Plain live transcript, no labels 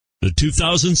The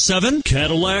 2007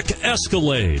 Cadillac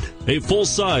Escalade. A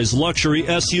full-size luxury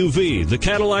SUV, the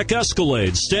Cadillac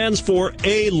Escalade stands for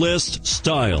A-list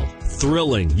style.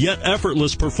 Thrilling yet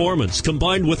effortless performance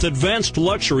combined with advanced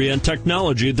luxury and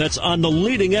technology that's on the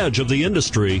leading edge of the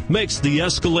industry makes the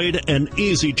Escalade an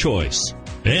easy choice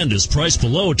and is priced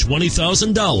below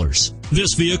 $20,000.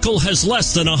 This vehicle has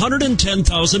less than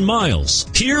 110,000 miles.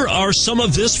 Here are some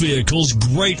of this vehicle's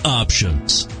great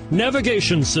options: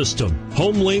 navigation system,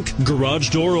 HomeLink garage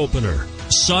door opener,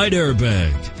 side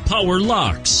airbag, power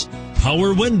locks,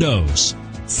 power windows,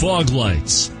 fog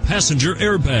lights, passenger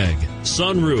airbag,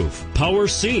 sunroof, power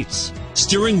seats,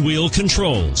 steering wheel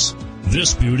controls.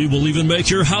 This beauty will even make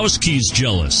your house keys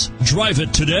jealous. Drive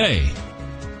it today.